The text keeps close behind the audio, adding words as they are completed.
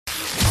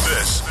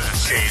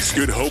This is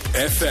Good Hope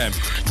FM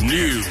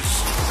News.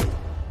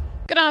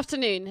 Good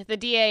afternoon. The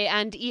DA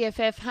and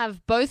EFF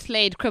have both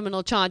laid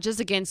criminal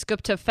charges against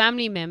Gupta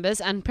family members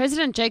and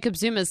President Jacob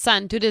Zuma's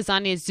son,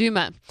 Duduzane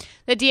Zuma.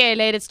 The DA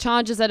laid its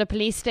charges at a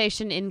police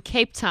station in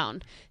Cape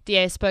Town.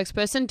 DA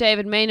spokesperson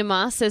David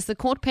Mainema says the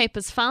court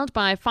papers filed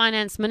by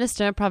Finance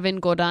Minister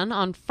Pravin Gordhan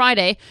on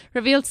Friday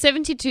revealed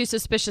 72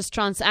 suspicious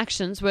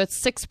transactions worth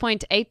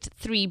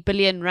 6.83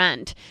 billion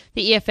rand.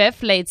 The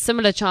EFF laid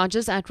similar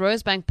charges at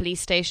Rosebank Police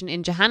Station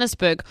in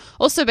Johannesburg,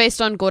 also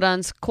based on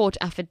Gordhan's court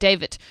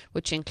affidavit,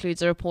 which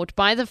includes a report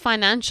by the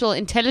Financial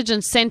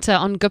Intelligence Centre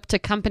on Gupta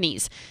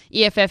companies.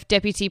 EFF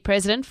Deputy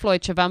President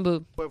Floyd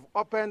Chavambu. We've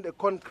opened a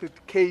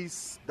concrete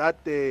case that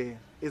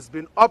has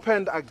been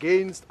opened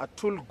against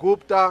Atul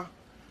Gupta,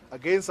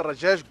 against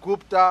Rajesh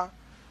Gupta,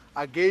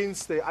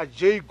 against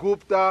Ajay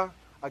Gupta,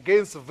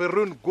 against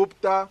Varun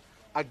Gupta,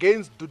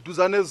 against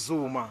Duduzane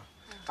Zuma,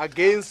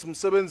 against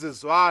Msebenzi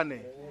Zwane,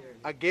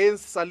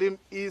 against Salim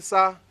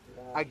Isa,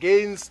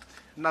 against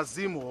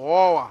Nazim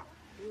Hoa,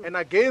 and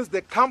against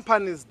the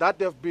companies that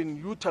have been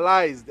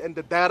utilized and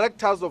the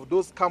directors of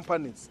those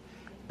companies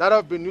that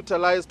have been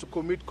utilized to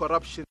commit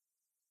corruption.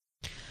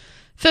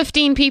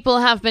 15 people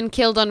have been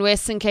killed on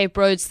Western Cape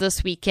roads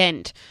this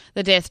weekend.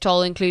 The death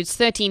toll includes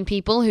 13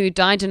 people who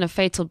died in a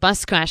fatal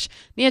bus crash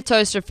near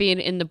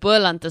Toasterfield in the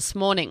Boerland this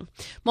morning.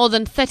 More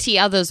than 30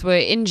 others were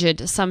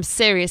injured, some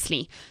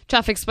seriously.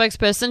 Traffic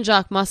spokesperson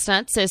Jacques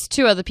Mostert says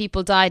 2 other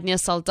people died near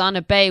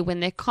Saldanha Bay when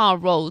their car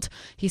rolled.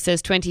 He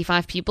says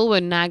 25 people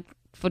were nagged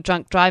for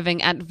drunk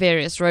driving at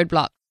various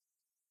roadblocks.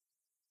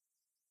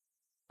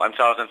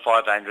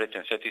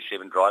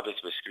 1,537 drivers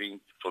were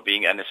screened for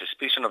being under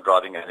suspicion of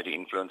driving under the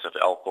influence of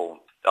alcohol.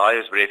 The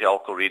highest breath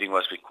alcohol reading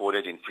was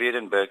recorded in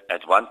Vredenburg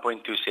at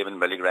 1.27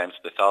 milligrams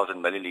per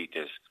 1,000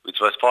 milliliters, which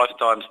was 5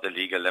 times the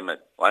legal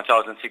limit.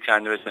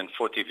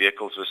 1,640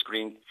 vehicles were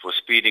screened for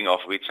speeding, of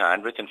which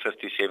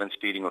 157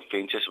 speeding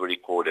offences were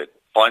recorded.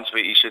 Fines were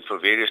issued for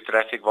various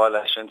traffic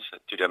violations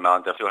to the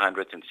amount of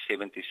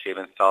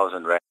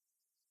 277,000 rand.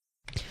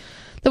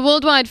 The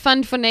Worldwide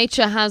Fund for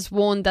Nature has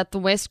warned that the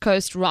West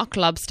Coast rock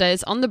lobster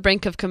is on the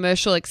brink of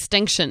commercial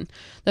extinction.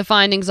 The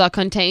findings are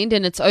contained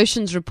in its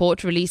Oceans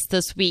report released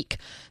this week.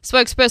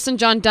 Spokesperson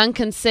John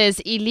Duncan says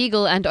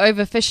illegal and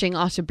overfishing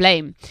are to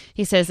blame.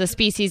 He says the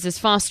species is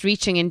fast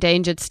reaching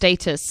endangered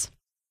status.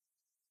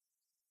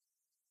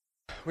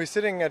 We're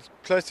sitting at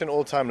close to an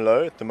all-time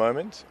low at the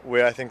moment,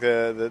 where I think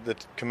the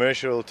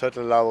commercial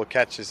total allowable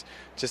catch is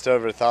just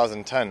over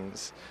 1,000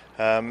 tons.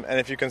 And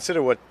if you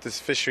consider what this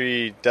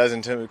fishery does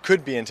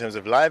could be in terms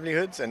of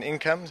livelihoods and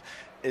incomes,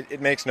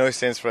 it makes no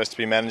sense for us to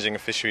be managing a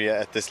fishery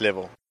at this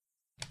level.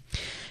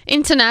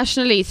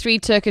 Internationally, 3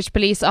 Turkish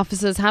police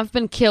officers have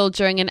been killed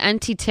during an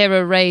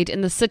anti-terror raid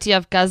in the city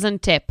of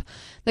Gaziantep.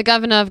 The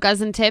governor of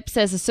Gaziantep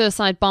says a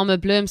suicide bomber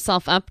blew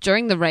himself up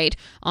during the raid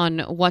on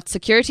what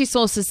security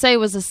sources say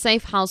was a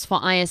safe house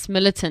for IS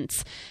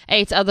militants.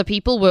 8 other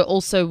people were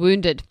also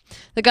wounded.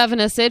 The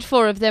governor said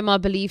 4 of them are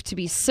believed to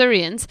be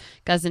Syrians.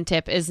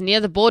 Gaziantep is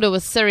near the border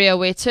with Syria,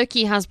 where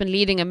Turkey has been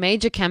leading a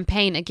major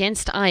campaign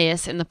against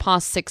IS in the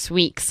past 6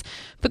 weeks.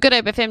 For Good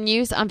Hope FM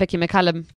News, I'm Vicky McCullum.